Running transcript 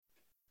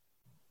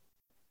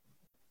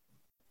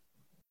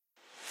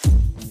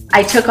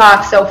I took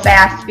off so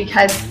fast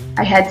because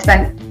I had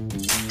spent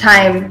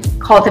time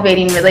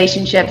cultivating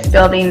relationships,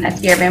 building a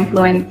sphere of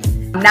influence,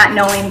 not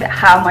knowing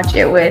how much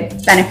it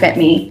would benefit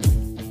me.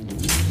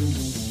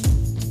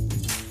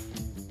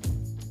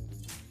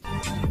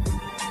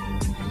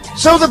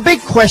 So the big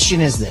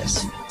question is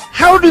this: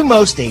 how do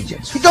most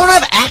agents who don't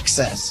have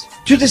access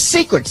to the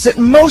secrets that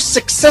most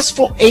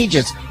successful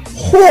agents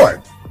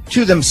hoard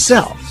to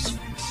themselves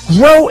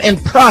grow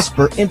and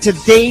prosper in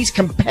today's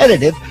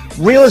competitive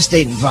real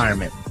estate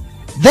environment?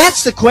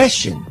 That's the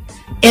question.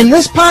 And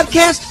this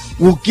podcast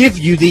will give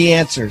you the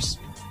answers.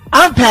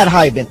 I'm Pat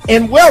Hiban,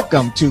 and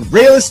welcome to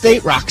Real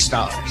Estate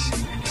Rockstars.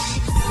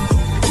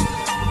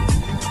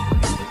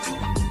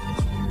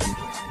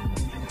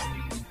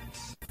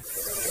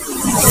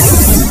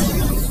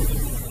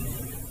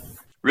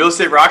 Real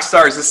Estate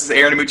Rockstars, this is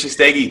Aaron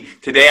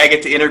Amuchastegui. Today I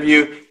get to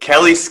interview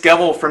Kelly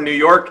Skevel from New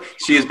York.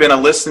 She has been a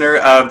listener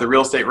of the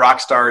Real Estate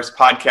Rockstars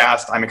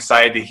podcast. I'm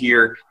excited to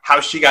hear how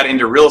she got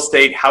into real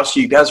estate, how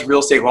she does real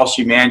estate while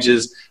she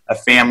manages a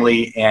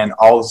family, and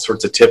all the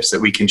sorts of tips that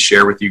we can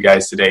share with you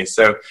guys today.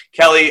 So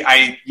Kelly,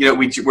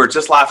 we're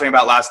just laughing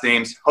about last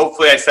names.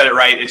 Hopefully I said it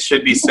right. It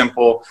should be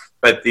simple,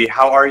 but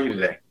how are you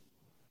today?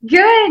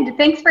 Good.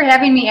 Thanks for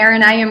having me,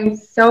 Aaron. I am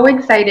so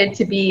excited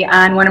to be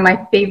on one of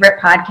my favorite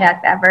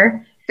podcasts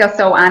ever. Feel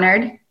so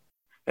honored.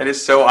 That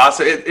is so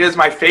awesome. It is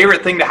my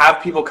favorite thing to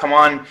have people come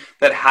on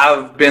that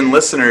have been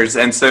listeners.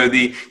 And so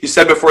you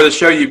said before the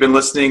show you've been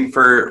listening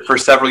for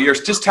several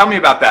years. Just tell me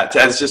about that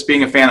as just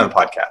being a fan of the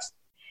podcast.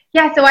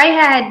 Yeah, so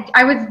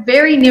I was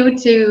very new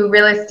to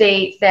real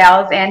estate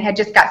sales and had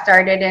just got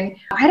started. And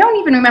I don't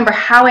even remember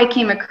how I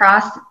came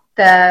across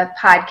the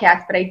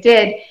podcast, but I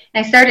did.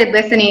 And I started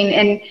listening,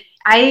 and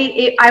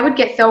I would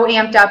get so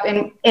amped up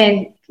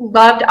and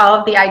loved all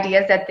of the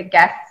ideas that the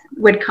guests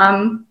would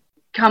come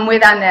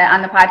with on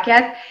the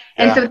podcast.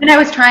 And so then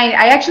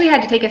I actually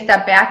had to take a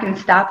step back and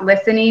stop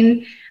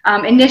listening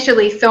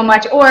initially so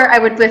much, or I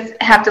would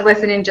have to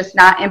listen and just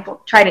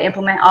not try to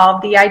implement all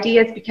of the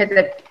ideas, because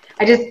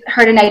I just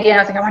heard an idea and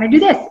I was like, I want to do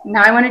this.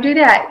 Now I want to do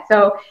that.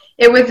 So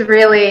it was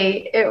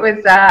really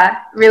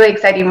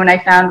exciting when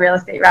I found Real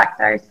Estate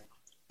Rockstars.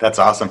 That's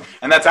awesome.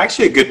 And that's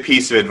actually a good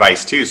piece of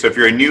advice too. So if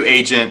you're a new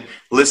agent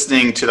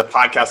listening to the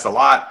podcast a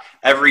lot,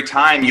 every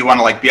time you want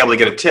to be able to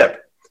get a tip.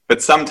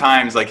 But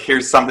sometimes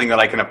here's something that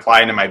I can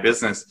apply into my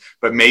business,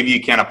 but maybe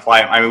you can't apply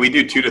it. I mean, we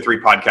do 2 to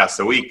 3 podcasts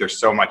a week. There's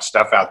so much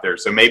stuff out there.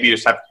 So maybe you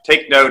just have to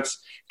take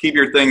notes, keep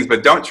your things,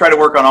 but don't try to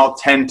work on all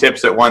 10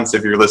 tips at once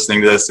if you're listening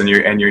to this and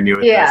you're new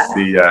at this.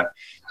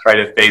 Try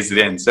to phase it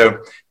in. So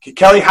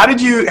Kelly, how did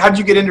you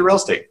get into real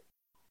estate?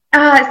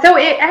 So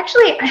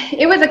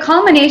it was a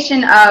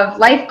culmination of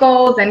life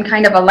goals and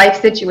kind of a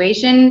life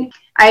situation.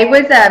 I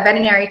was a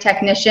veterinary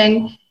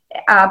technician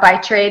by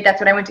trade.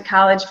 That's what I went to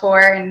college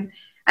for. And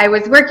I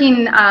was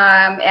working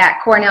at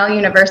Cornell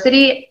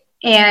University,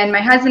 and my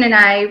husband and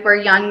I were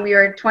young. We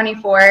were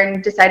 24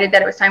 and decided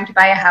that it was time to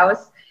buy a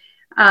house.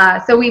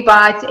 So we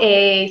bought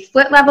a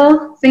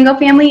split-level single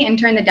family and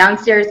turned the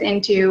downstairs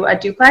into a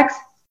duplex.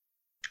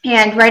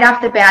 And right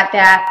off the bat,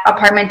 that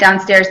apartment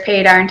downstairs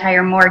paid our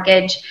entire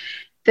mortgage,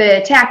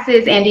 the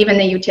taxes, and even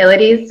the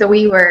utilities. So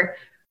we were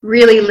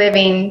really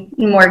living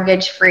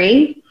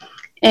mortgage-free.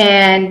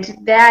 And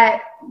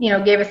that,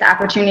 gave us the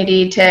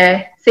opportunity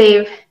to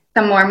save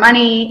some more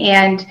money.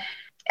 And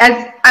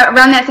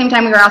around that same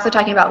time, we were also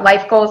talking about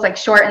life goals, like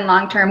short and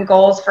long-term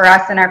goals for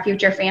us and our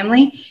future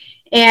family.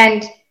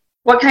 And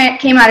what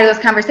came out of those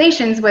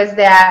conversations was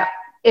that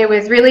it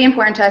was really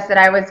important to us that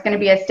I was going to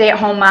be a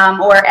stay-at-home mom,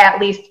 or at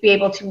least be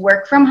able to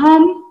work from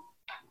home.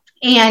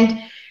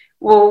 And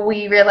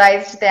we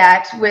realized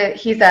that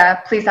he's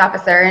a police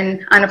officer,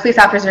 and on a police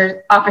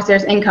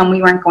officer's income,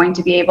 we weren't going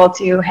to be able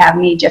to have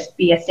me just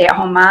be a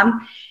stay-at-home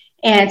mom.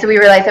 And so we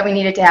realized that we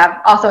needed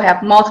to also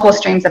have multiple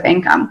streams of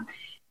income.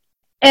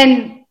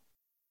 And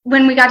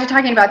when we got to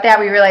talking about that,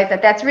 we realized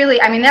that that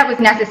was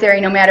necessary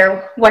no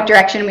matter what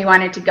direction we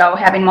wanted to go.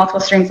 Having multiple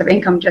streams of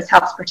income just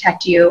helps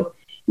protect you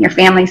and your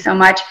family so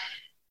much.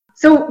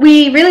 So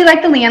we really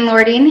liked the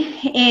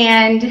landlording.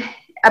 And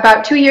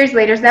about 2 years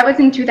later, so that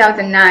was in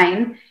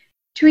 2009,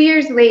 2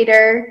 years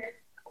later,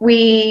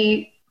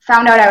 we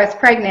found out I was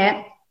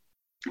pregnant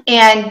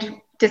and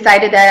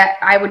decided that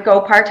I would go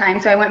part-time.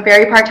 So I went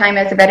very part-time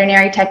as a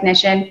veterinary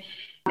technician.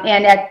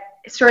 And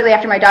shortly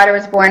after my daughter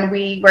was born,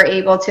 we were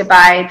able to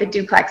buy the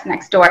duplex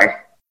next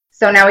door.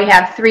 So now we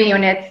have 3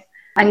 units,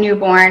 a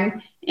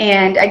newborn.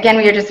 And again,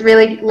 we were just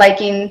really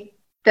liking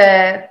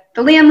the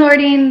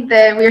landlording.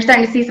 We were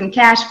starting to see some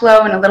cash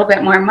flow and a little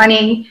bit more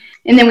money.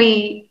 And then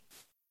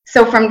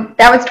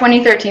that was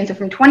 2013. So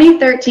from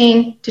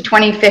 2013 to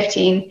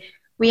 2015,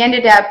 we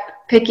ended up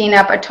picking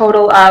up a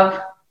total of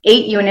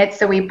 8 units.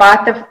 So we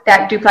bought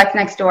that duplex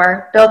next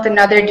door, built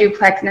another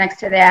duplex next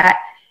to that,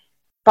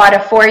 bought a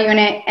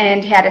 4-unit,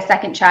 and had a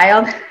second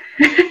child.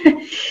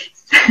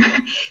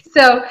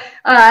 So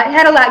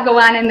had a lot go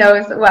on in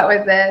those,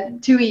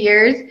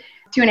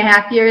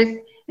 2.5 years.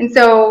 And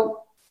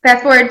so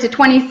fast forward to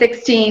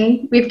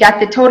 2016, we've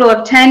got the total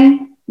of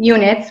 10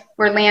 units.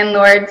 We're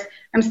landlords.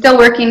 I'm still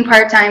working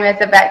part-time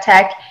as a vet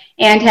tech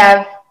and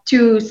have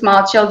 2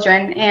 small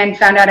children, and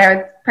found out I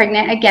was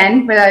pregnant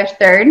again with our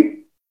third.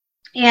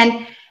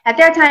 And at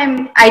that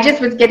time, I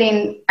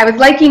was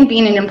liking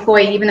being an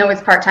employee, even though it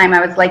was part-time.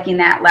 I was liking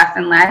that less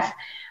and less.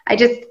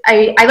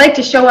 I like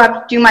to show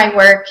up, do my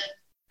work,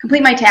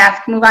 complete my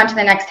task, move on to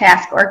the next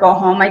task, or go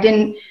home.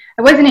 I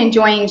wasn't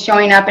enjoying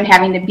showing up and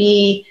having to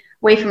be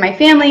away from my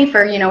family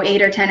for,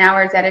 8 or 10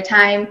 hours at a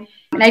time.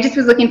 And I just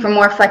was looking for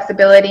more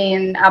flexibility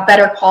and a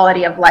better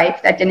quality of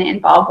life that didn't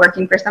involve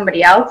working for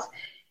somebody else.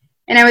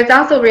 And I was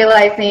also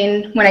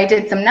realizing when I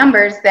did some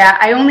numbers that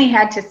I only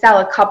had to sell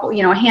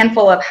a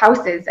handful of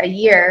houses a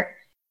year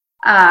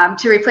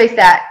to replace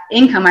that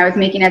income I was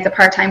making as a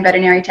part-time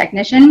veterinary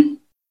technician.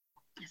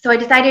 So I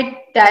decided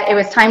that it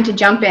was time to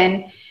jump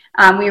in.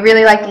 We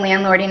really liked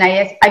landlording.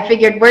 I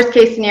figured worst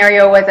case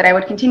scenario was that I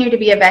would continue to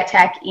be a vet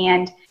tech,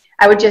 and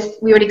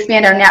we would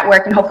expand our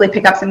network and hopefully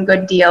pick up some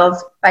good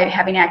deals by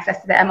having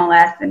access to the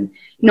MLS and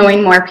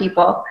knowing more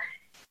people.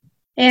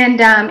 And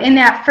in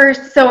that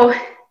first, so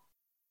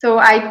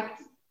I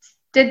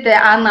did the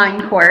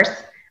online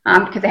course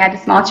because I had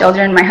small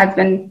children. My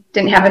husband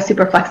didn't have a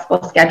super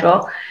flexible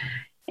schedule.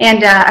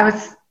 And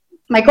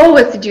my goal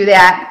was to do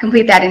that,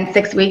 complete that in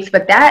 6 weeks,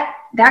 but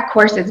that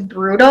course is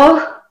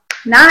brutal,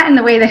 not in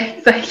the way that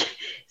it's like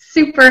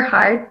super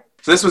hard.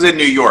 So this was in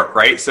New York,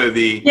 right? So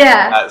the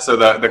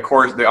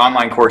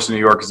online course in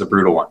New York is a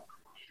brutal one.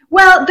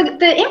 Well,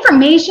 the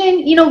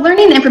information,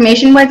 learning the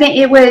information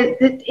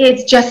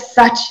it's just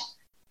such,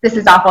 this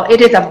is awful.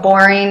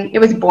 It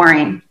was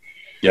boring.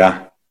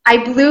 Yeah. I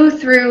blew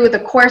through the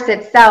course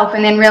itself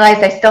and then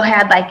realized I still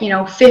had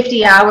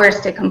 50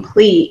 hours to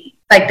complete,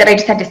 that I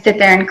just had to sit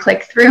there and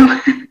click through.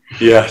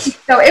 Yes.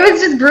 So it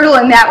was just brutal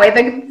in that way.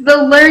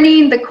 The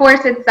learning, the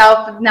course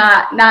itself is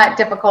not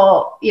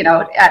difficult,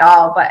 at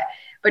all,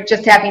 but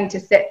just having to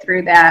sit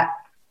through that,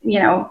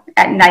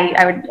 at night,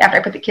 after I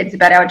put the kids to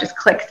bed, I would just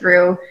click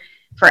through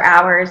for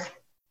hours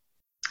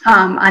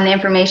on the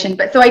information.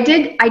 But so I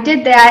did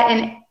that,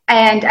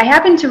 and I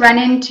happened to run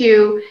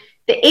into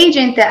the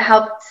agent that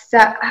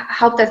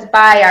helped us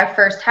buy our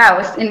first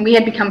house, and we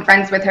had become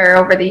friends with her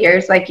over the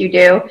years, like you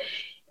do.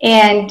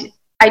 And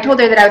I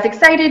told her that I was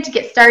excited to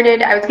get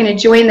started. I was going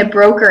to join the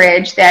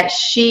brokerage that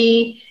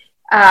she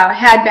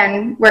had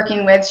been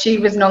working with. She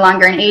was no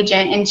longer an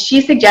agent, and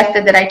she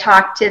suggested that I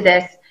talk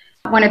to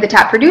one of the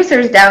top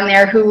producers down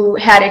there who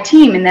had a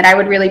team, and that I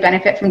would really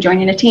benefit from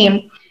joining a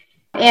team.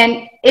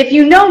 And if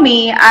you know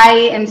me, I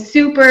am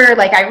super,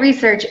 I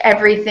research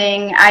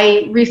everything.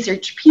 I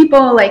research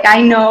people.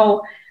 I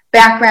know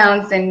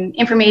backgrounds and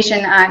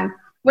information on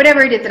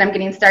whatever it is that I'm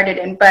getting started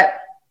in. But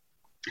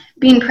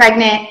being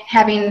pregnant,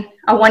 having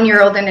a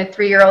 1-year-old and a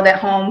 3-year-old at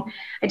home,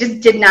 I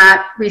just did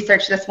not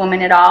research this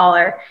woman at all,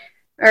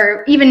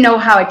 or even know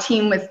how a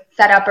team was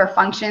set up or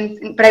functions.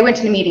 But I went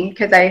to the meeting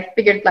because I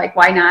figured,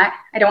 why not?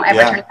 I don't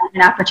ever turn down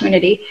an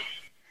opportunity.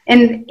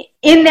 And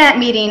in that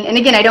meeting, and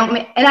again,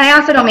 I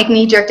also don't make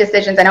knee-jerk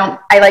decisions.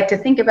 I like to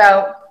think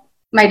about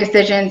my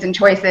decisions and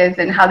choices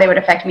and how they would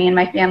affect me and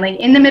my family.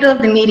 In the middle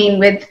of the meeting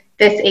with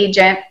this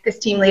agent, this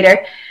team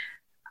leader,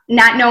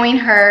 not knowing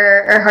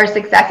her or her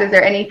successes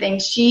or anything,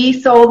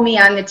 she sold me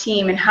on the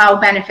team and how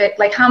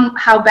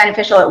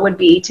beneficial it would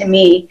be to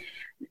me.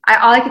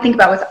 All I could think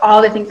about was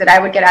all the things that I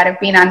would get out of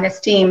being on this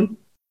team.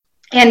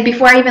 And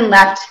before I even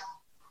left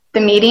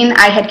the meeting,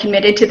 I had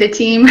committed to the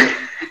team.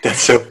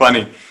 That's so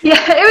funny.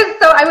 Yeah,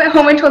 I went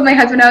home and told my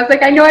husband, I was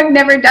like, I know I've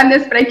never done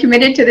this, but I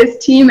committed to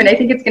this team, and I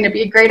think it's going to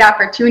be a great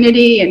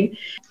opportunity. And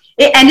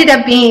it ended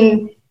up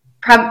being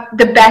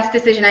the best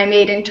decision I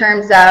made in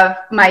terms of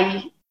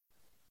my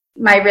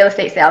real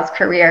estate sales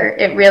career.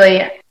 It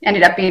really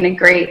ended up being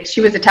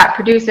she was a top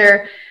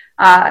producer,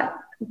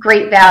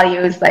 great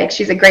values,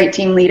 she's a great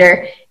team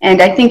leader.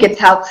 And I think it's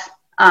helped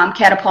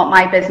catapult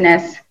my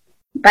business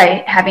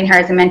by having her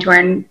as a mentor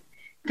and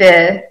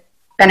the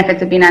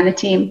benefits of being on the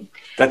team.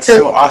 That's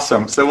so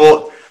awesome. So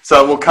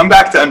we'll come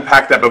back to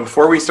unpack that. But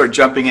before we start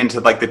jumping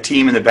into the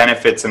team and the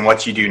benefits and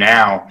what you do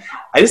now,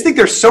 I just think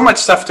there's so much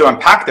stuff to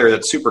unpack there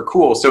that's super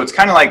cool. So it's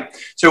kind of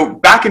so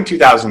back in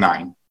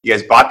 2009, you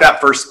guys bought that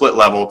first split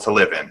level to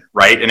live in,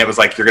 right? And it was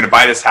you're going to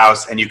buy this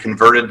house, and you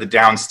converted the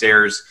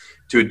downstairs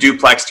to a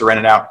duplex to rent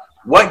it out.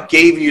 What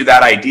gave you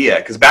that idea?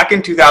 Because back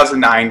in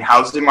 2009,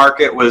 housing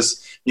market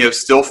was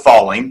still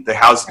falling.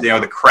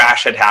 The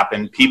crash had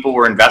happened. People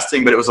were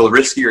investing, but it was a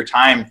riskier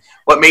time.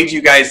 What made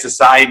you guys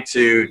decide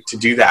to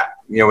do that?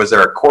 Was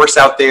there a course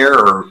out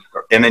there,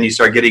 and then you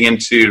start getting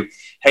into,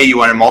 hey, you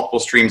wanted multiple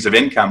streams of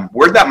income?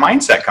 Where'd that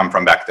mindset come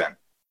from back then?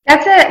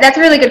 That's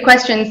a really good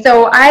question.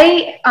 So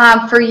I,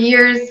 for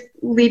years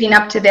leading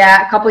up to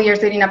that, a couple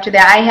years leading up to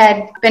that, I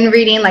had been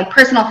reading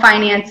personal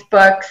finance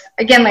books.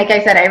 Again, like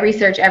I said, I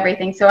research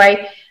everything. So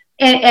and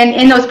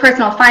in those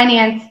personal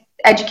finance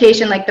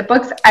education, the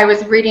books, I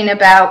was reading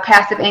about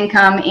passive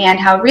income and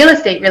how real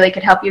estate really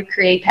could help you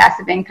create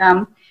passive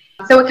income.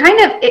 So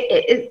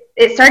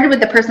it started with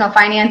the personal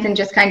finance and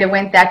just kind of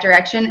went that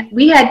direction.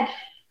 We had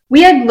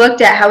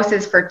looked at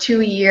houses for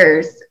 2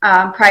 years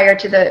prior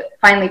to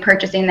finally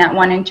purchasing that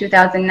one in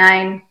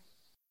 2009.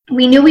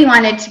 we knew we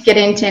wanted to get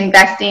into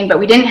investing, but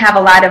we didn't have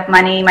a lot of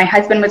money. My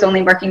husband was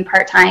only working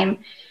part-time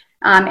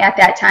at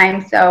that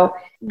time. So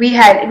we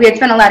had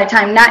spent a lot of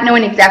time not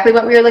knowing exactly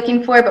what we were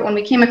looking for, but when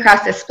we came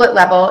across the split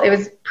level, it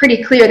was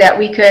pretty clear that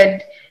we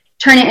could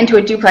turn it into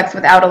a duplex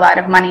without a lot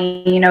of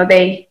money. You know,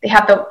 it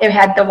had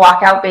the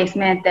walkout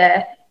basement,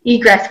 the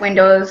egress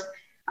windows.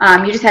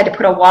 You just had to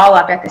put a wall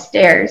up at the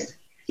stairs.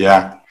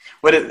 Yeah.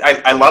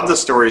 I love the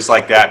stories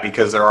like that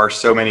because there are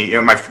so many. You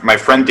know, my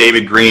friend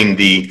David Green,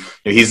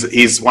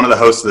 he's one of the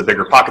hosts of the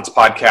Bigger Pockets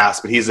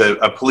podcast, but he's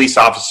a police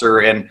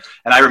officer, and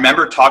I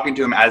remember talking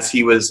to him as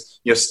he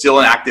was still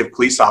an active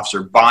police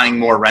officer, buying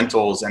more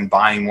rentals and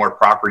buying more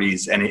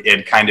properties, and it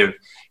had kind of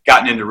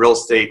gotten into real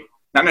estate,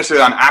 not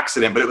necessarily on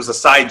accident, but it was a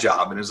side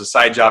job, and it was a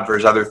side job for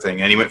his other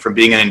thing. And he went from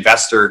being an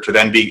investor to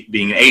then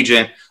being an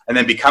agent, and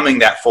then becoming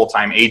that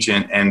full-time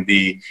agent. And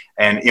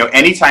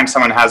anytime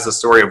someone has the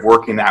story of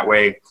working that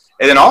way.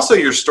 And then also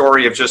your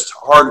story of just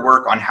hard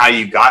work on how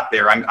you got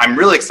there. I'm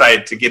really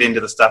excited to get into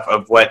the stuff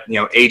of what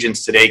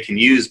agents today can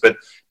use, but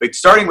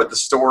starting with the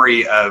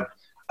story of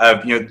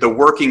the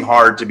working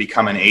hard to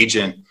become an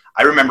agent.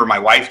 I remember my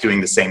wife doing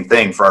the same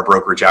thing for our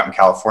brokerage out in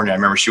California. I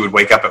remember she would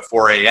wake up at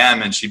 4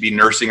 a.m. and she'd be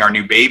nursing our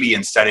new baby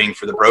and studying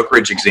for the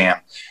brokerage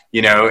exam.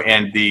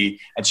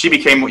 And she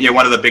became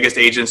one of the biggest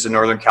agents in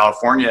Northern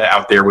California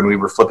out there when we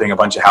were flipping a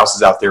bunch of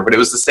houses out there. But it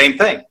was the same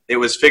thing. It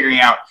was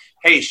figuring out,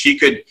 hey, she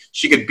could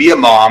be a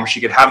mom,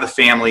 she could have the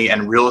family,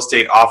 and real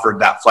estate offered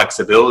that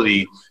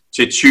flexibility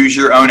to choose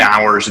your own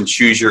hours and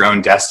choose your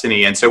own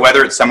destiny. And so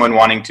whether it's someone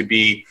wanting to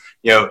be,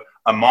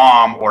 a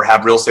mom or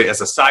have real estate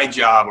as a side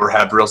job or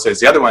have real estate as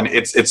the other one,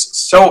 it's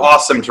so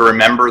awesome to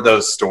remember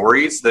those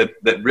stories that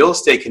real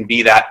estate can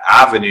be that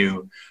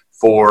avenue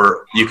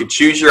for, you could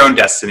choose your own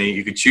destiny,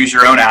 you could choose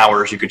your own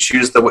hours, you could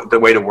choose the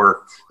way to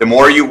work. The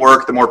more you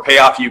work, the more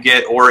payoff you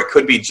get. Or it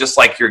could be just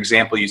like your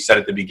example you said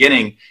at the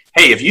beginning.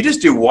 Hey, if you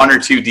just do 1 or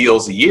 2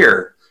 deals a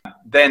year,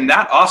 then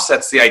that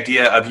offsets the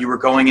idea of you were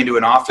going into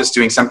an office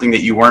doing something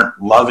that you weren't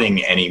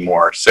loving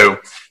anymore. So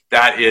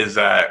that is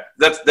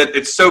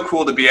it's so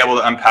cool to be able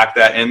to unpack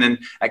that. And then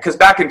because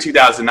back in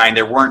 2009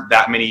 there weren't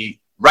that many.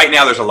 Right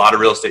now there's a lot of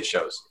real estate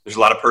shows, there's a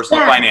lot of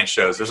personal finance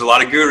shows, there's a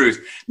lot of gurus.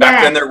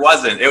 Back then there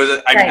wasn't. It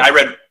was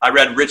I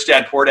read Rich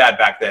Dad Poor Dad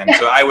back then.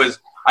 So I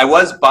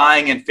was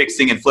buying and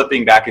fixing and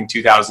flipping back in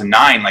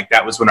 2009. Like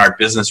that was when our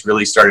business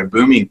really started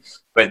booming,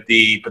 but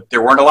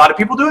there weren't a lot of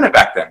people doing it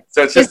back then.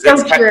 So it's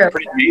kind of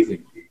pretty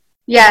amazing.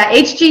 Yeah,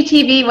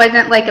 HGTV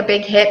wasn't like a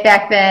big hit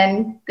back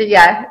then. But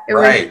yeah, it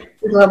was a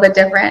little bit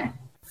different.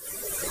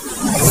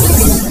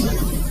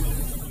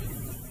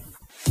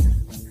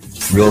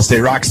 Real Estate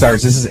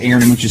Rockstars, this is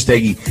Aaron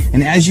Amuchastegui.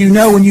 And as you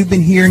know, when you've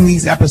been hearing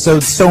these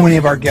episodes, so many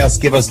of our guests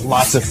give us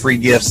lots of free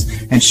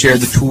gifts and share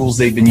the tools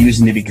they've been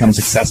using to become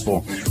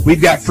successful.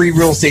 We've got free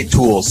real estate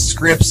tools,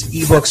 scripts,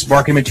 ebooks,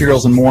 marketing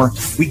materials, and more.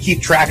 We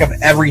keep track of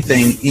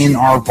everything in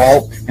our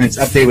vault, and it's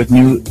updated with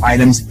new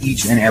items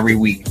each and every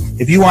week.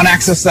 If you want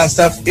access to that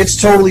stuff, it's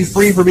totally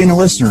free for being a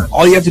listener.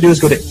 All you have to do is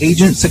go to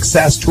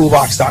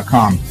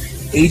agentsuccesstoolbox.com,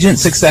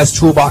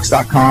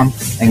 agentsuccesstoolbox.com,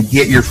 and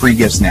get your free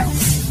gifts now.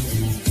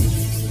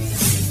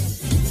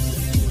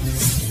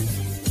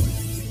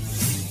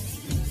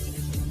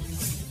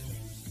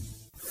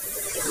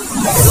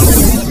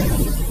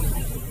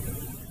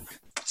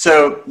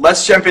 So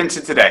let's jump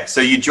into today. So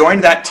you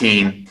joined that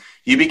team.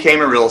 You became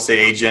a real estate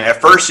agent.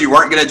 At first, you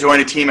weren't going to join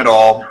a team at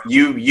all.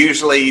 You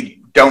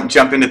usually don't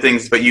jump into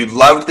things, but you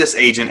loved this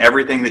agent.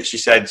 Everything that she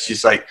said,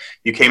 she's like,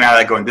 you came out of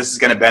that going, this is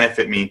going to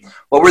benefit me.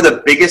 What were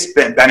the biggest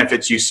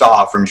benefits you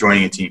saw from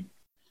joining a team?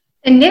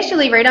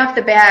 Initially, right off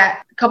the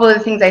bat, a couple of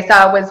the things I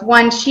saw was,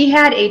 one, she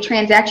had a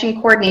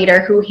transaction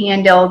coordinator who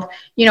handled,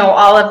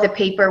 all of the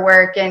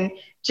paperwork and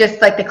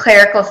just like the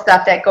clerical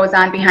stuff that goes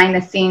on behind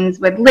the scenes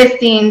with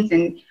listings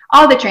and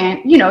all the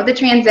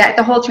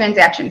the whole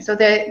transaction. So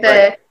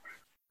the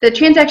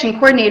transaction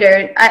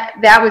coordinator,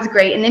 that was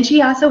great. And then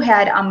she also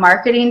had a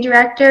marketing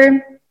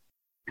director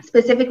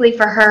specifically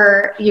for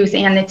her use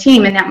and the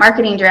team. And that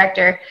marketing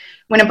director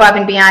went above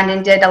and beyond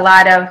and did a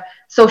lot of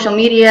social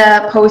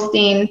media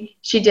posting.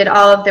 She did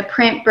all of the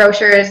print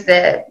brochures,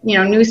 the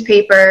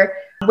newspaper,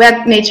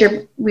 web, made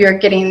sure we were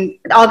getting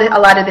a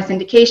lot of the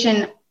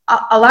syndication.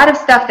 A lot of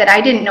stuff that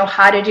I didn't know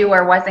how to do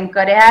or wasn't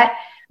good at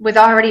was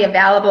already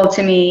available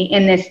to me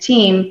in this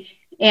team.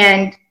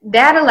 And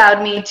that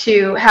allowed me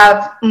to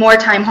have more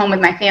time home with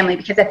my family,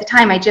 because at the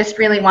time I just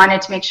really wanted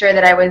to make sure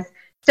that I was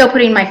still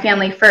putting my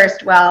family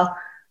first while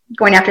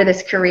going after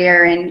this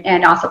career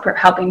and also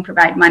helping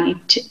provide money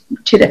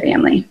to the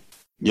family.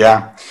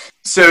 Yeah.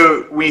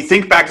 So when you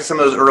think back to some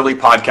of those early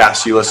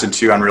podcasts you listened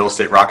to on Real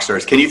Estate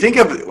Rockstars, can you think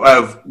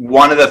of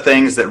one of the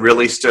things that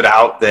really stood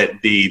out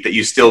that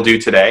you still do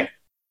today?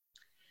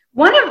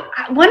 One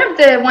of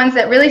the ones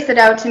that really stood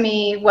out to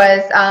me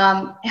was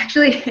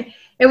actually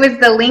it was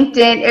the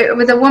LinkedIn. It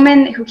was a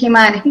woman who came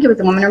on. I think it was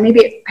a woman, or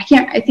maybe I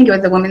think it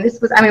was a woman.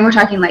 We're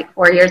talking like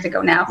 4 years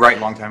ago now. Right,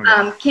 long time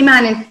ago. Came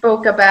on and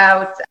spoke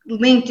about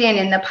LinkedIn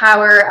and the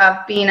power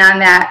of being on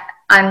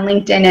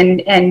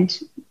LinkedIn and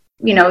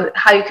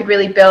how you could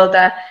really build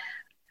a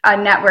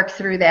network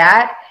through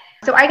that.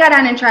 So I got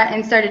on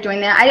and started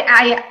doing that.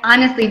 I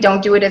honestly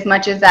don't do it as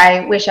much as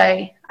I wish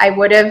I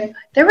would have.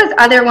 There was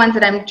other ones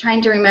that I'm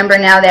trying to remember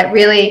now that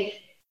really,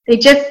 they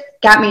just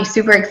got me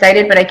super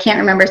excited, but I can't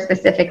remember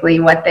specifically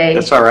what they...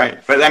 That's all right.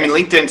 But I mean,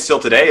 LinkedIn still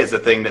today is a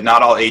thing that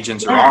not all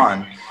agents are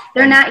on.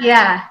 They're not,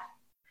 yeah.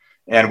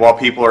 And while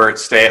people are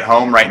stay at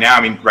home right now,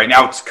 I mean, right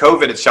now it's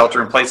COVID, it's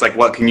shelter in place. Like,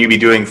 what can you be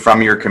doing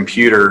from your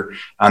computer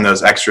on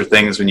those extra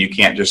things when you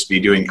can't just be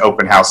doing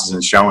open houses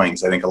and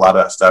showings? I think a lot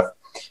of that stuff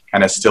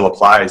kind of still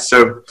applies.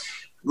 So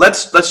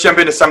let's jump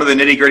into some of the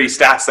nitty gritty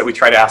stats that we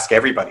try to ask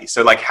everybody.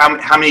 So like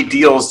how many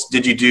deals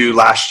did you do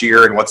last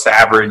year, and what's the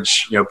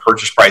average,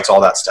 purchase price,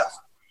 all that stuff?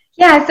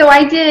 Yeah, so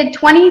I did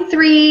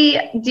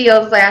 23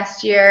 deals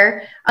last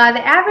year.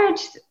 The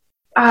average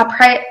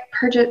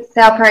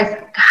sale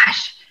price,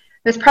 gosh,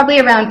 it was probably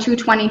around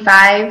 $225.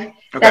 Okay.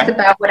 That's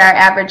about what our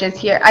average is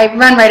here. I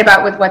run right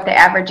about with what the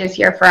average is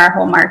here for our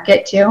whole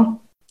market too.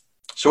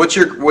 So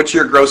what's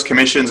your gross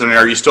commissions, and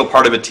are you still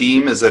part of a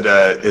team? Is it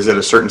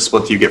a certain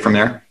split that you get from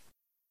there?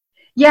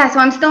 Yeah, so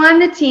I'm still on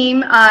the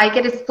team. I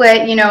get a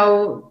split,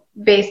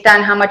 based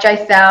on how much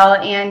I sell,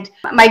 and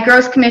my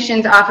gross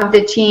commissions off of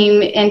the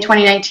team in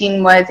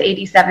 2019 was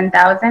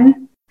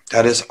 $87,000.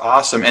 That is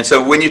awesome. And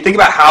so when you think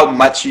about how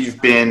much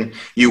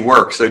you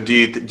work, so do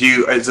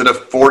you is it a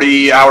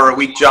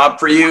 40-hour-a-week job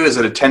for you? Is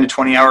it a 10 to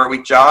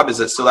 20-hour-a-week job? Is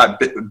it still that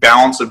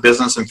balance of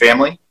business and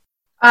family?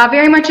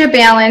 Very much a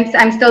balance.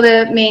 I'm still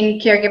the main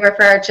caregiver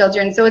for our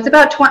children. So it's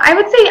about I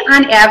would say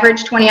on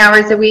average 20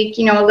 hours a week,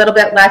 a little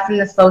bit less in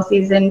the slow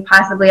season,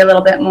 possibly a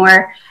little bit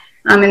more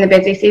in the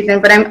busy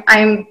season. But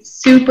I'm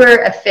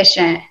super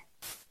efficient.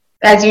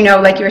 As you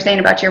know, like you were saying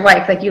about your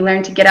wife, like you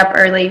learn to get up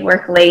early,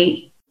 work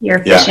late. You're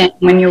efficient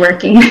when you're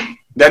working.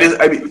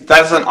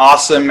 That's an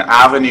awesome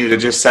avenue that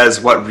just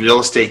says what real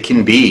estate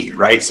can be,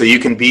 right? So you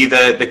can be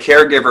the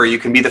caregiver, you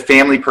can be the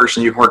family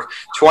person, you can work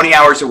 20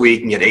 hours a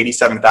week and get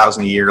 $87,000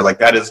 a year. Like,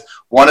 that is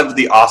one of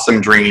the awesome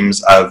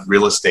dreams of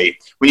real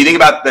estate. When you think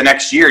about the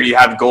next year, do you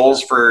have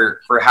goals for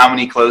how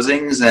many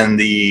closings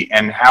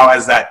and how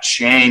has that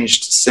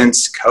changed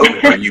since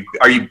COVID?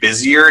 Are you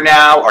busier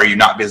now? Are you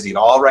not busy at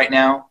all right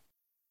now?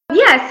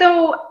 Yeah,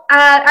 so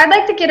I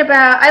like to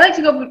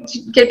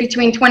get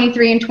between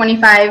 23 and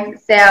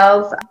 25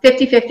 sales,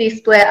 50-50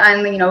 split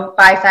on the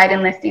buy side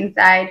and listing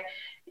side.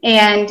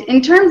 And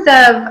in terms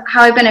of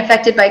how I've been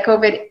affected by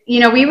COVID,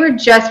 we were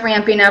just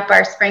ramping up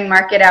our spring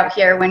market out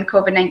here when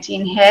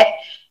COVID-19 hit.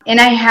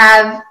 And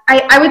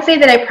I would say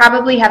that I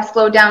probably have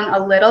slowed down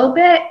a little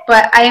bit,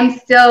 but I am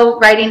still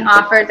writing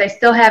offers. I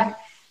still have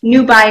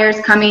new buyers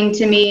coming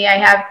to me. I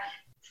have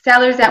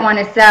sellers that want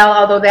to sell,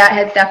 although that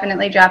has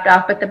definitely dropped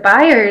off, but the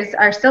buyers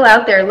are still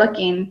out there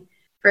looking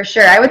for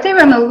sure. I would say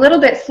I'm a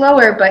little bit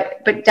slower,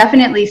 but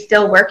definitely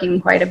still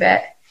working quite a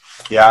bit.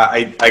 Yeah,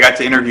 I got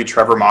to interview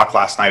Trevor Mock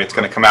last night. It's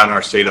going to come out in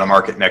our State of the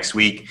Market next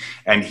week.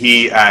 And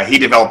he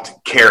developed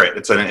Carrot.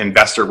 It's an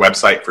investor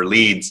website for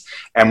leads.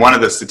 And one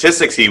of the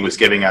statistics he was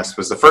giving us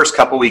was the first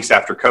couple weeks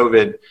after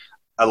COVID,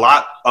 a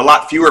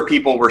lot fewer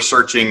people were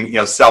searching,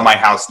 sell my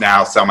house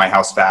now, sell my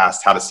house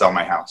fast, how to sell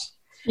my house.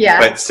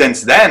 Yeah. But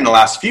since then, the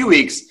last few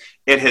weeks,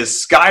 it has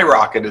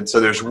skyrocketed. So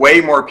there's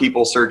way more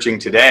people searching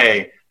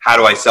today, how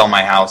do I sell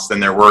my house, than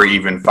there were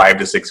even 5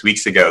 to 6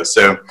 weeks ago.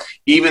 So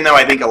even though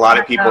I think a lot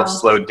of people have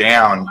slowed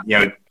down,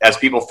 as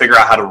people figure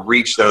out how to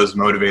reach those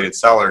motivated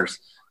sellers,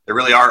 there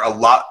really are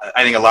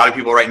I think a lot of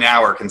people right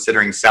now are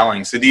considering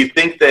selling. So do you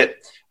think that,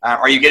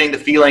 are you getting the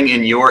feeling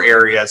in your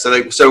area?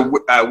 So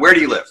where do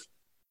you live?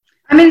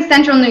 I'm in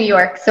central New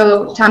York,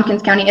 so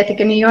Tompkins County,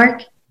 Ithaca, New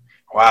York.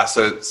 Wow.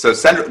 So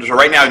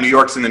right now, New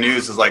York's in the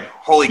news is like,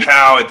 holy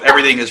cow,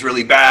 everything is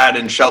really bad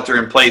and shelter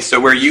in place.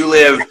 So where you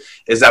live,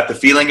 is that the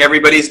feeling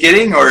everybody's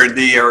getting, or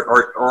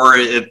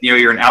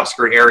you're an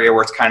outskirt area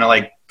where it's kind of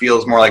like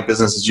feels more like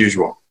business as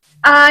usual?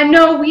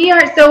 No, we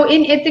are. So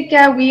in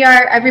Ithaca,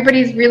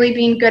 everybody's really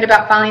being good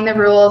about following the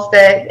rules.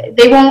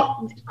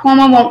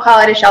 Cuomo won't call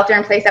it a shelter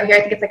in place out here.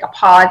 I think it's like a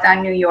pause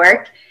on New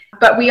York,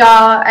 but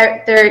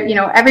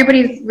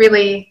everybody's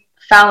really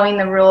following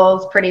the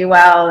rules pretty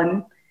well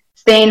and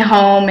staying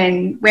home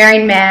and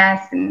wearing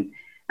masks. And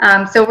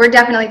so we're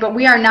definitely, but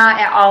we are not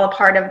at all a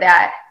part of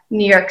that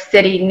New York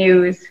City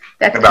news.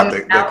 That's about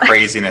the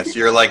craziness.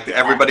 You're like,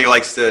 everybody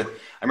likes to,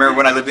 I remember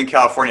when I lived in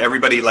California,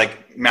 everybody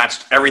like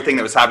matched everything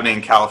that was happening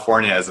in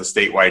California as a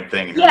statewide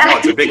thing. And yeah.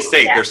 It's a big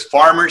state. Yeah. There's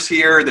farmers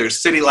here, there's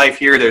city life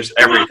here, there's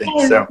everything.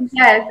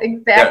 Yes,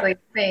 exactly.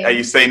 Yeah,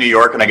 you say New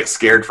York and I get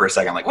scared for a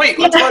second. I'm like, wait,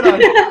 what's going on?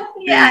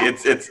 Yeah.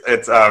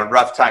 It's a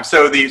rough time.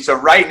 So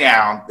right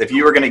now, if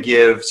you were going to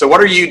give, so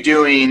what are you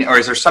doing, or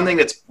is there something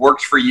that's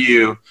worked for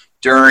you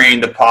during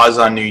the pause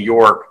on New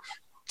York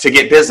to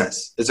get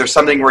business? Is there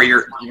something where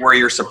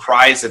you're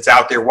surprised it's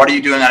out there? What are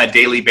you doing on a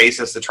daily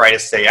basis to try to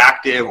stay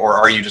active, or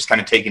are you just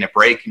kind of taking a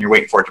break and you're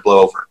waiting for it to blow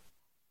over?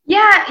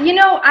 Yeah,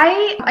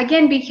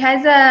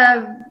 because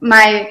of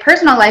my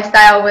personal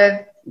lifestyle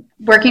with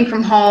working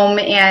from home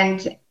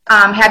and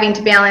having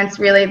to balance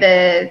really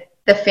the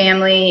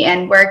family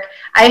and work,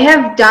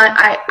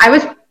 I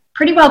was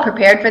pretty well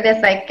prepared for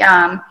this. Like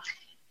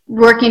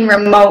working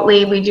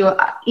remotely. We do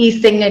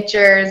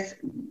e-signatures,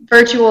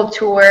 virtual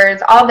tours,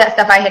 all of that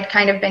stuff I had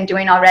kind of been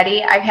doing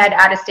already. I've had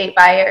out-of-state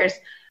buyers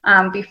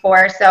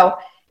before. So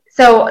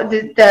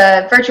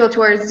the virtual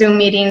tours, Zoom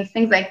meetings,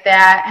 things like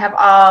that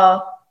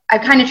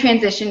I've kind of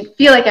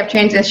feel like I've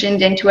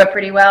transitioned into it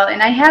pretty well.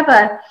 And I have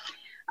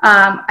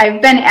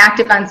I've been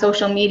active on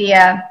social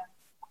media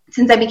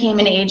since I became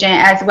an agent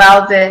as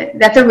well.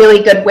 That's a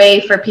really good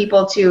way for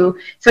people to,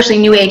 especially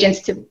new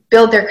agents, to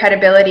build their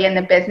credibility in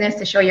the business,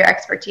 to show your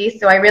expertise.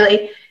 So I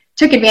really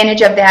took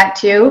advantage of that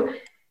too.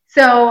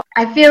 So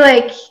I feel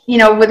like,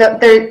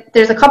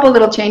 there's a couple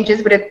little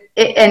changes, but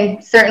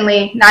and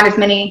certainly not as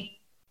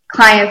many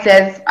clients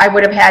as I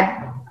would have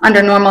had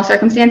under normal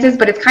circumstances,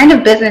 but it's kind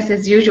of business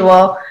as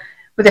usual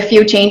with a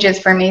few changes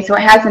for me. So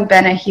it hasn't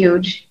been a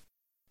huge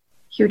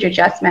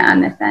adjustment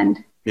on this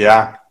end.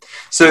 Yeah.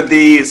 So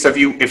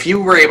if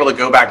you were able to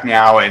go back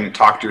now and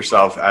talk to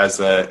yourself as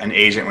an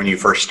agent when you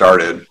first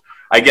started,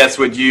 I guess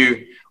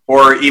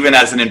or even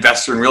as an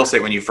investor in real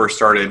estate when you first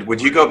started,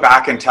 would you go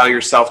back and tell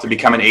yourself to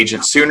become an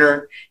agent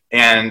sooner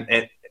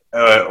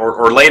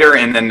or later?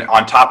 And then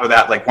on top of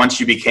that, like once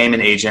you became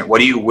an agent, what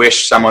do you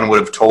wish someone would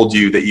have told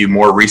you that you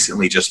more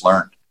recently just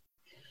learned?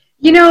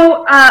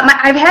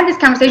 I've had this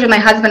conversation with my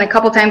husband a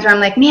couple times where I'm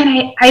like,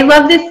 man, I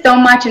love this so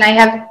much and I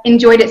have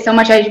enjoyed it so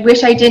much. I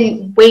wish I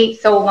didn't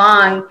wait so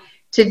long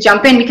to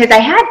jump in, because I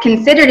had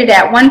considered it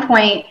at one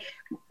point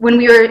when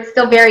we were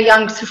still very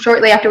young,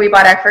 shortly after we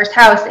bought our first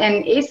house,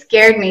 and it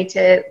scared me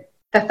to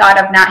the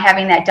thought of not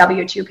having that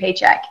W-2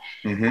 paycheck.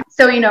 Mm-hmm.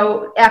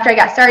 So, after I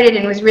got started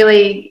and was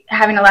really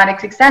having a lot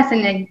of success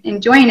and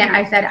enjoying it,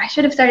 I said, I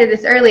should have started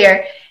this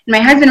earlier. And my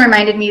husband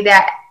reminded me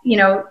that,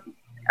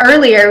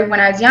 earlier when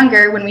I was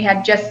younger, when we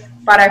had just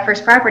bought our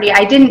first property,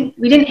 I didn't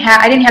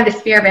have the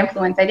sphere of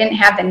influence. I didn't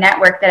have the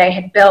network that I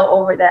had built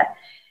over the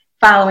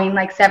following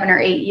 7 or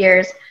 8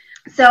 years.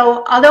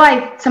 So although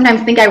I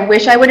sometimes think I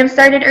wish I would have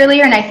started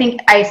earlier, and I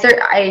think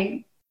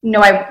I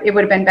know it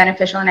would have been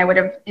beneficial and I would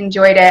have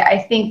enjoyed it, I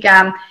think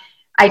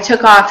I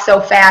took off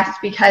so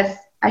fast because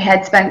I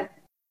had spent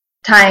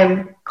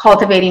time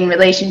cultivating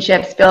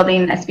relationships,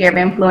 building a sphere of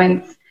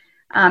influence,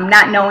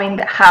 not knowing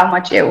how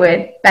much it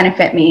would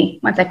benefit me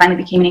once I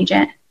finally became an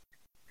agent.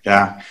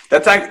 Yeah,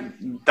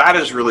 that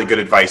is really good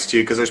advice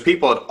too, because there's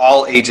people at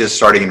all ages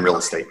starting in real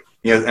estate.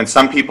 And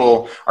some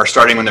people are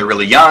starting when they're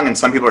really young, and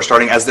some people are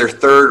starting as their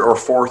third or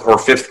fourth or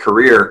fifth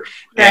career,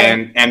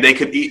 right. And it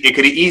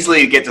could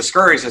easily get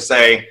discouraged to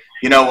say,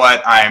 you know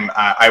what,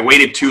 I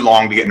waited too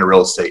long to get into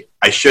real estate.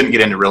 I shouldn't get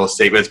into real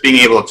estate. But it's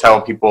being able to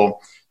tell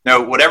people,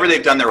 whatever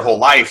they've done their whole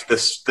life, the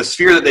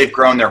sphere that they've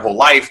grown their whole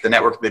life, the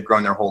network that they've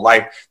grown their whole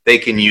life, they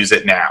can use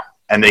it now,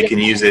 and they can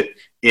use it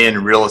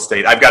in real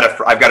estate. I've got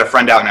a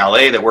friend out in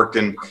LA that worked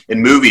in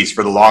movies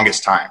for the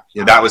longest time.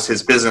 That was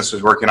his business,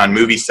 was working on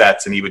movie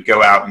sets, and he would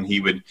go out and he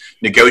would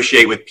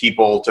negotiate with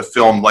people to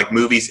film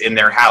movies in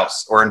their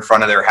house or in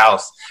front of their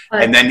house.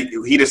 Right. And then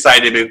he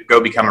decided to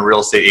go become a real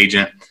estate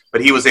agent,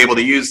 but he was able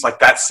to use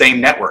that same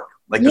network,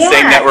 the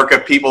same network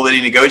of people that he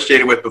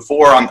negotiated with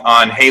before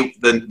on hey,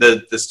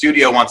 the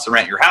studio wants to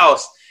rent your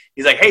house.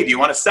 He's like, hey, do you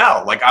want to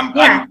sell?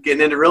 I'm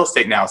getting into real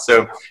estate now.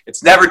 So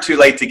it's never too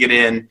late to get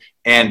in.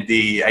 And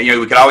we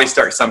could always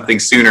start something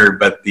sooner,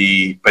 but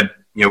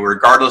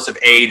regardless of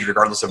age,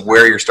 regardless of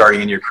where you're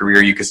starting in your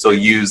career, you can still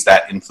use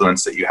that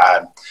influence that you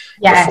had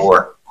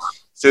before.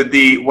 So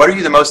what are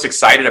you the most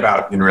excited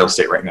about in real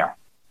estate right now?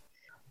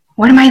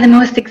 What am I the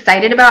most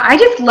excited about? I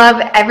just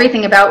love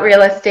everything about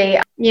real estate.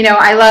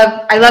 I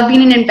love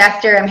being an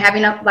investor. I'm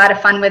having a lot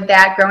of fun with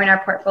that, growing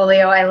our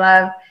portfolio. I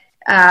love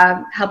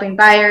helping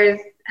buyers,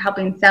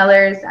 helping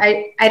sellers.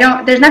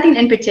 There's nothing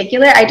in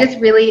particular. I just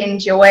really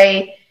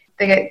enjoy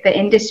the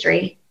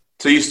industry.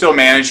 So you still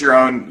manage your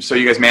own, so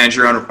you guys manage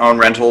your own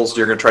rentals?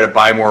 You're going to try to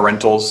buy more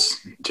rentals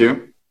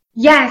too?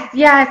 Yes.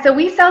 Yeah. So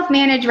we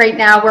self-manage right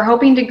now. We're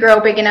hoping to grow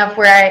big enough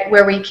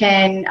where we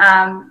can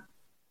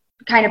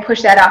kind of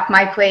push that off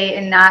my plate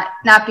and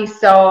not be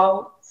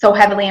so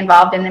heavily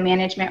involved in the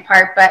management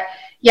part. But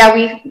yeah,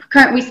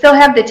 we still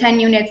have the 10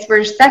 units.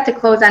 We're set to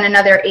close on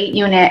another 8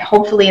 unit,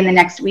 hopefully in the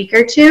next week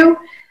or two.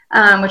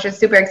 Which is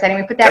super exciting.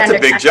 We put that That's a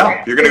big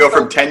jump. You're going to go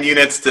from 10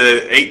 units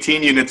to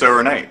 18 units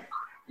overnight.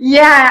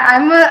 Yeah,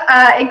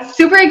 I'm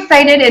super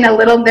excited and a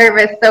little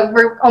nervous. So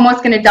we're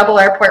almost going to double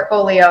our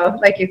portfolio,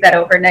 like you said,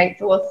 overnight.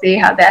 So we'll see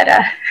how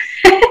that.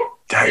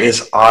 That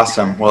is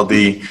awesome. Well,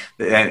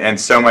 and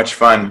so much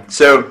fun.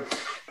 So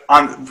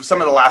on some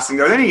of the last things,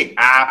 are there any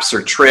apps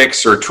or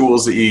tricks or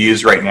tools that you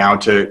use right now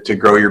to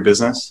grow your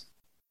business?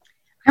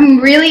 I'm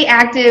really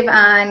active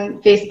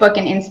on Facebook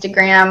and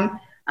Instagram.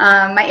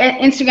 My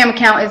Instagram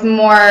account is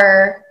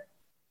more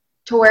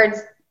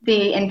towards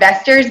the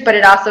investors, but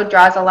it also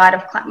draws a lot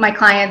of my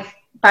clients,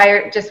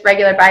 just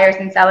regular buyers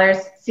and sellers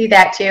see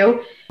that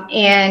too,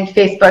 and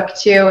Facebook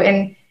too.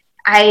 And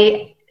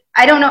I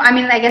don't know,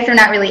 I guess they're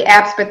not really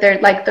apps, but they're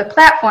the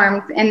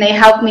platforms, and they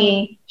help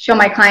me show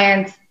my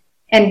clients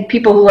and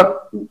people who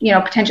are,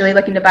 potentially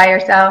looking to buy or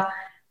sell,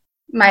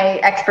 my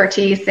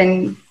expertise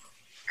and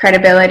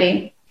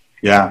credibility.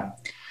 Yeah.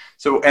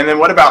 So, and then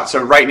what about,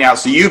 so right now,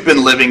 so you've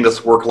been living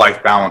this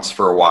work-life balance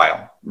for a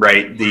while,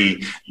 right?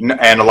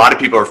 And a lot of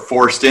people are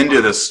forced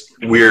into this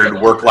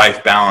weird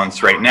work-life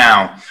balance right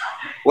now.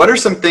 What are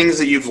some things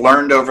that you've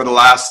learned over the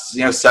last,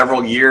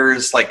 several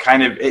years? Like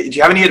do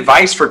you have any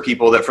advice for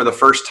people that for the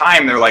first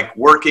time, they're like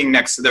working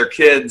next to their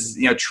kids,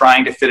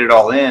 trying to fit it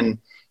all in?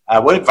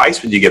 What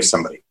advice would you give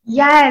somebody?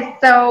 Yes.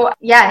 So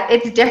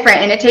it's different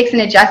and it takes an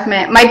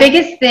adjustment. My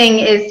biggest thing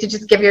is to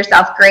just give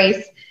yourself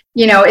grace.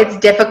 It's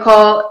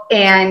difficult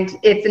and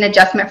it's an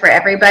adjustment for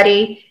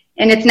everybody.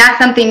 And it's not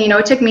something,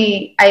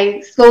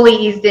 I slowly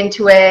eased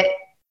into it.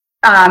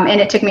 And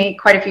it took me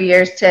quite a few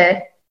years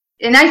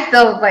and I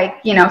still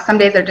some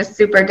days are just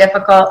super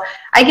difficult.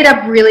 I get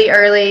up really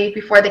early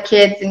before the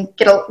kids and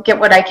get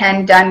what I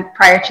can done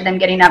prior to them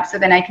getting up so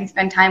then I can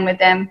spend time with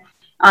them.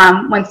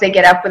 Once they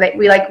get up,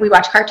 we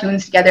watch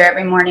cartoons together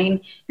every morning,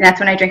 and that's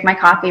when I drink my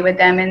coffee with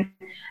them. And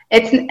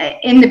it's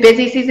in the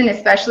busy season,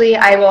 especially,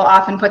 I will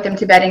often put them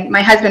to bed. And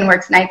my husband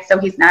works nights, so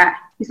he's not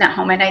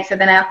home at night. So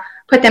then I'll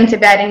put them to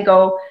bed and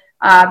go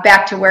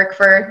back to work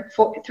for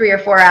 3 or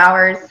 4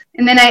 hours.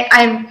 And then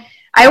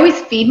I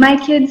always feed my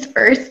kids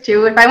first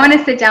too. If I want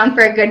to sit down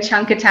for a good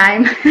chunk of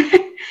time,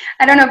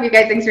 I don't know if you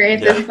guys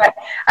experience this, but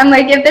I'm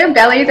like, if their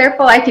bellies are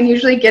full, I can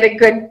usually get a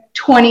good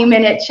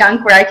 20-minute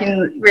chunk where I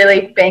can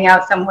really bang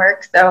out some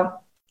work. So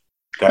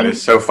that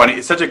is so funny.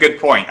 It's such a good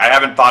point. I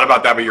haven't thought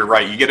about that, but you're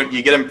right. You get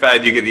them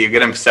fed, you get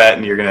them set,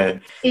 and you're gonna.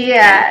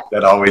 Yeah.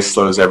 That always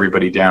slows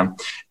everybody down.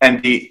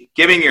 And the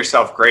giving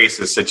yourself grace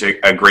is such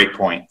a great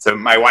point. So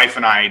my wife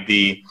and I,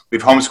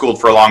 we've homeschooled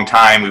for a long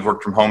time. We've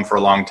worked from home for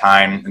a long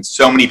time, and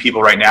so many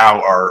people right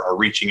now are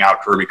reaching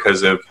out to her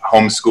because of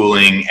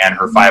homeschooling and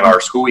her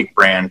 5-hour school week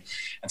brand,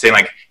 and saying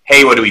like,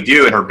 "Hey, what do we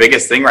do?" And her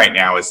biggest thing right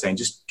now is saying,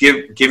 just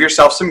give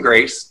yourself some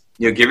grace.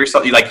 Give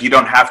yourself you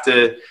don't have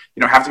to. You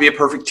don't have to be a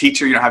perfect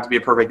teacher. You don't have to be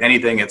a perfect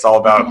anything. It's all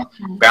about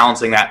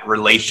balancing that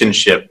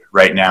relationship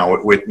right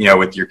now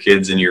with your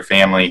kids and your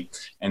family.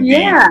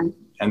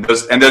 And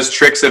those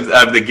tricks of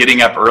the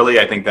getting up early.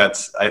 I think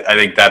that's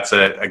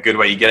a good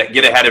way. You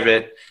get ahead of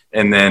it,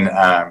 and then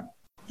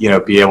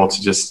be able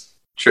to just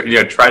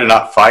try to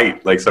not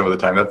fight like some of the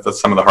time.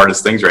 That's some of the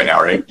hardest things right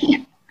now, right?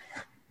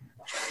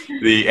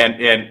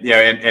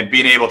 And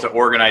being able to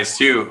organize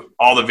too,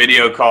 all the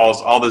video calls,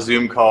 all the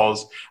Zoom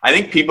calls. I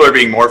think people are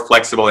being more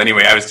flexible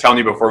anyway. I was telling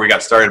you before we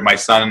got started, my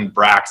son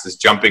Brax is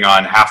jumping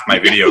on half my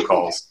video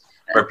calls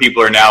where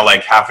people are now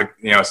like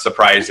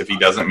surprised if he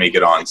doesn't make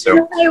it on.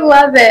 So I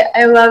love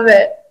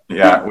it.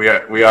 Yeah,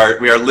 we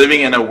are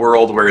living in a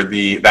world where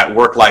that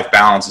work-life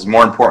balance is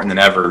more important than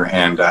ever,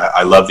 and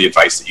I love the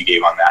advice that you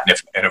gave on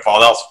that. And if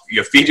all else,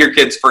 you feed your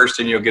kids first,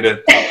 and you'll get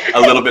a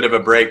little bit of a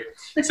break.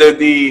 So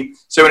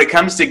when it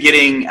comes to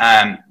getting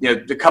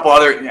a couple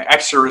other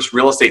extra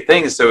real estate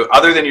things. So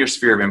other than your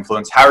sphere of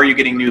influence, how are you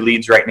getting new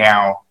leads right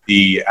now? Do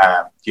you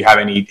have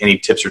any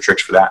tips or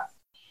tricks for that?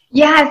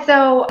 Yeah,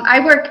 so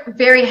I work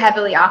very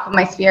heavily off of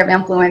my sphere of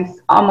influence,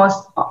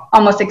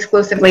 almost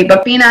exclusively.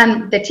 But being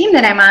on the team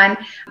that I'm on,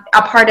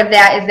 a part of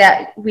that is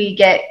that we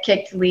get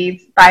kicked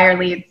leads, buyer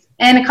leads,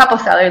 and a couple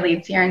seller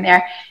leads here and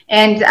there.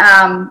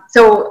 And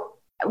so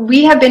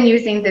we have been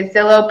using the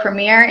Zillow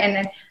Premier,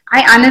 and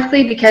I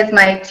honestly, because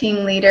my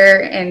team leader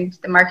and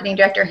the marketing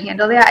director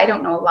handle that, I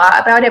don't know a lot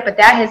about it, but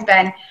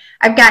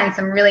I've gotten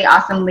some really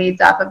awesome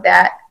leads off of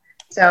that.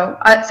 So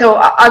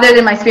other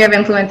than my sphere of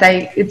influence,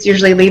 it's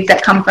usually leads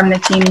that come from the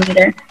team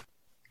leader.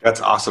 That's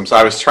awesome. So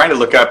I was trying to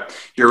look up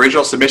your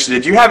original submission.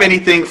 Did you have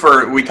anything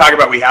we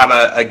have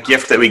a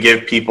gift that we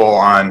give people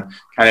on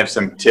kind of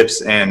some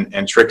tips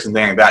and tricks and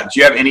things like that. Do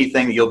you have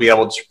anything that you'll be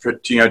able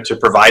to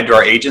provide to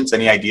our agents?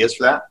 Any ideas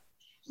for that?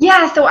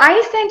 Yeah, so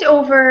I sent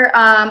over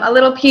a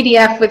little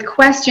PDF with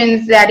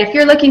questions that if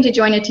you're looking to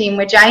join a team,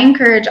 which I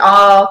encourage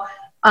all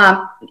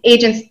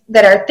agents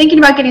that are thinking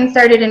about getting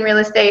started in real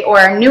estate or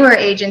are newer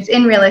agents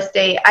in real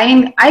estate,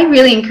 I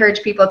really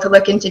encourage people to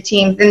look into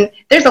teams. And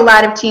there's a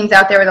lot of teams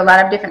out there with a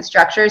lot of different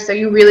structures, so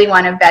you really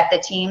want to vet the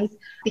teams,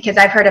 because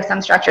I've heard of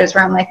some structures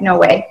where I'm like, no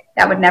way,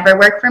 that would never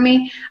work for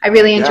me. I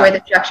really enjoy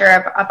the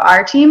structure of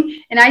our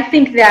team, and I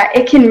think that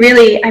it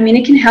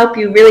can help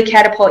you really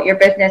catapult your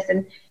business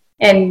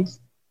and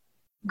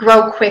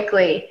grow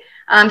quickly.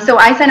 So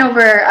I sent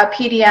over a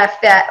PDF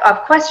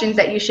of questions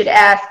that you should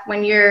ask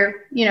when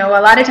you're, a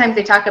lot of times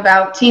they talk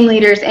about team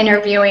leaders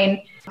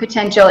interviewing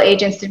potential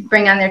agents to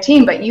bring on their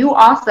team, but you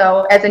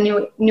also, as a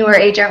newer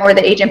agent or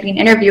the agent being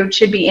interviewed,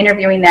 should be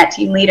interviewing that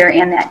team leader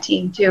and that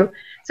team too.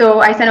 So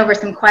I sent over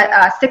some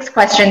 6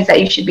 questions that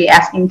you should be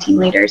asking team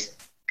leaders.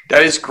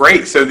 That is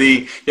great. So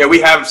we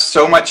have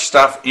so much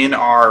stuff in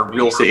our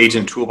real estate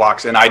agent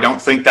toolbox, and I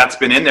don't think that's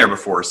been in there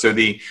before. So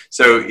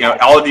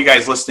all of you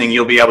guys listening,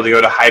 you'll be able to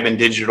go to Hyben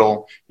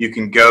Digital. You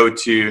can go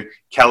to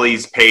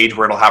Kelly's page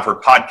where it'll have her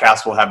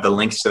podcast. We'll have the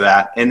links to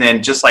that. And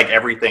then just like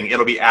everything,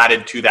 it'll be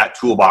added to that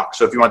toolbox.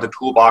 So if you want the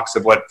toolbox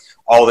of what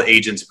all the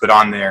agents put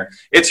on there,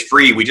 it's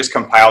free. We just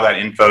compile that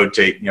info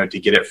to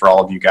get it for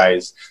all of you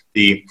guys.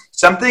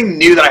 Something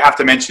new that I have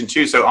to mention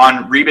too. So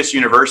on Rebus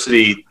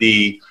University,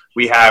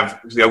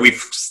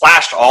 we've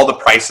slashed all the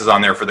prices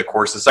on there for the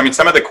courses. I mean,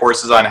 some of the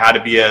courses on how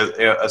to be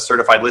a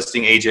certified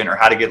listing agent or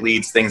how to get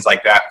leads, things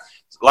like that.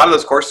 A lot of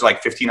those courses are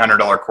like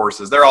 $1,500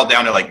 courses. They're all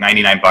down to like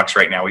 $99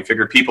 right now. We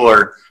figured people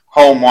are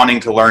home wanting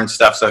to learn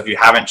stuff. So if you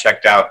haven't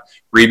checked out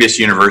Rebus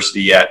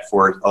University yet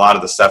for a lot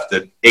of the stuff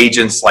that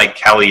agents like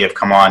Kelly have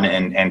come on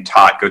and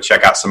taught, go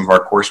check out some of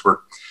our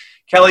coursework.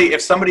 Kelly,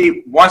 if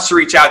somebody wants to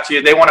reach out to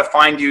you, they want to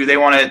find you, they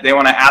want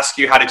to ask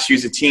you how to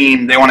choose a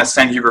team, they want to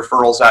send you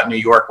referrals out in New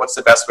York, what's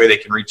the best way they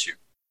can reach you?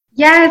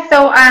 Yeah,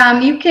 so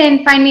you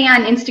can find me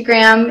on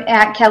Instagram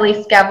at Kelly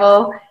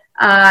Skevel.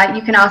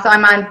 You can also,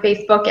 I'm on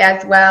Facebook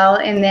as well,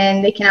 and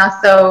then they can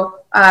also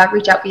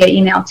reach out via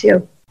email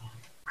too.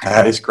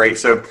 That is great.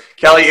 So,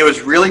 Kelly, it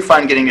was really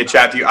fun getting to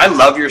chat to you. I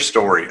love your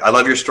story. I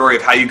love your story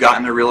of how you got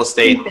into real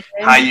estate,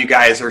 how you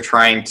guys are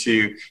trying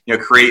to,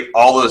 create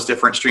all those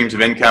different streams of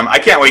income. I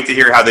can't wait to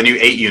hear how the new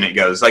 8 unit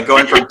goes. Like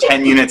going from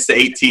 10 units to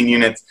 18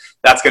 units,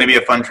 that's going to be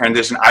a fun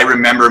transition. I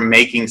remember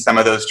making some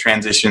of those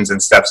transitions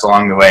and steps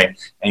along the way,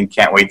 and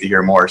can't wait to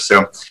hear more.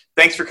 So,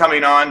 thanks for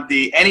coming on.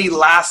 Any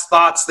last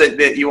thoughts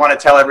that you want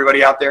to tell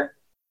everybody out there?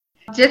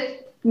 Just,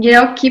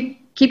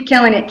 keep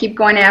killing it. Keep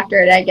going after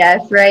it, I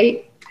guess,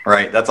 right?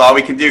 Right. That's all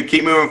we can do.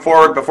 Keep moving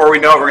forward. Before we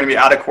know it, we're going to be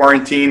out of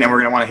quarantine and we're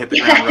going to want to hit the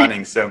ground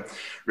running. So,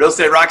 Real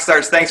Estate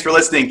Rockstars, thanks for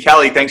listening.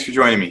 Kelly, thanks for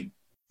joining me.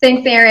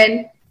 Thanks,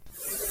 Aaron.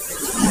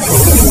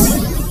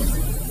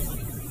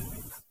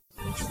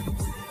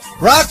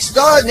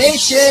 Rockstar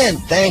Nation,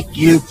 thank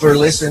you for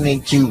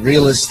listening to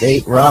Real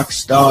Estate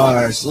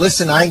Rockstars.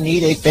 Listen, I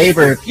need a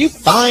favor. If you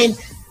find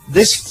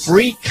this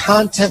free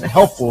content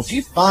helpful, if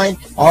you find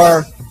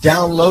our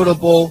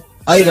downloadable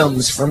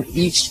items from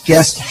each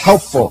guest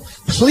helpful,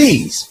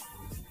 please,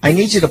 I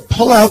need you to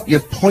pull out your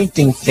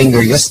pointing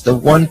finger, yes, the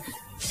one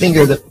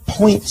finger that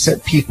points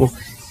at people,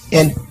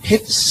 and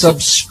hit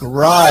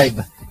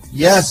subscribe.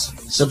 Yes,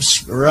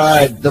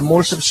 subscribe. The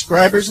more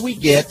subscribers we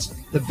get,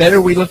 the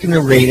better we look in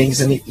the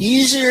ratings, and the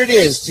easier it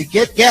is to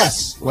get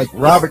guests like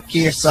Robert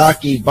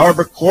Kiyosaki,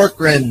 Barbara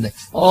Corcoran,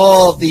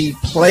 all the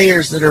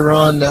players that are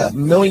on $1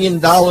 million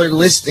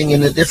listing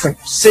in the different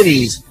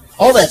cities.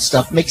 All that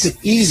stuff makes it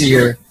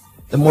easier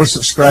the more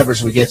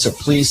subscribers we get, so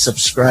please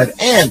subscribe.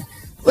 And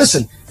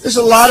listen, there's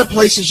a lot of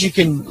places you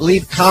can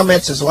leave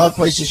comments. There's a lot of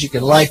places you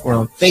can like. We're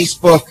on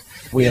Facebook.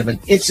 We have an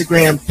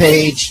Instagram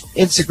page.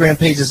 Instagram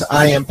page is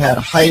I am Pat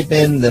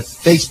Hiban. The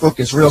Facebook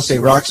is Real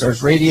Estate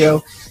Rockstars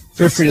Radio.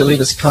 Feel free to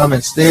leave us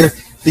comments there.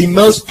 The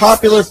most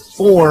popular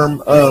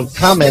form of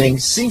commenting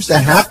seems to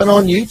happen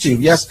on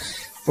YouTube. Yes,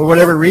 for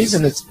whatever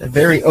reason, it's a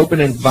very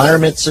open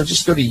environment. So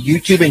just go to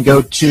YouTube and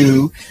go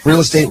to Real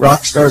Estate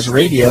Rockstars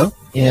Radio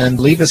and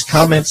leave us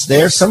comments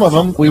there. Some of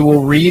them we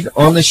will read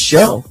on the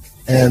show,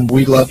 and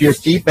we love your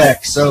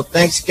feedback. So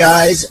thanks,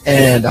 guys,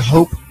 and I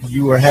hope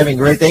you are having a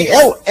great day.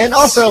 Oh, and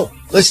also,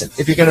 listen,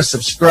 if you're going to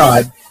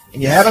subscribe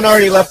and you haven't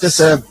already left us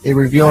a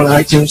review on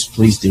iTunes,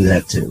 please do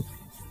that too.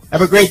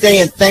 Have a great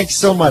day, and thanks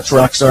so much,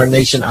 Rockstar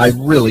Nation. I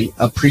really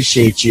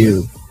appreciate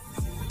you.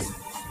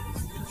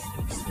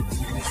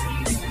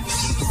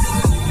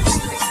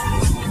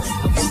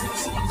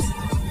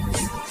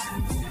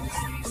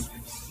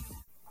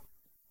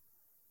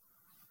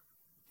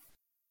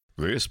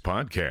 This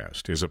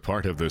podcast is a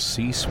part of the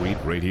C-Suite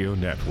Radio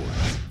Network.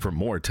 For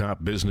more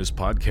top business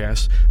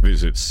podcasts,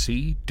 visit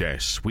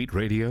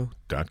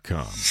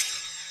c-suiteradio.com.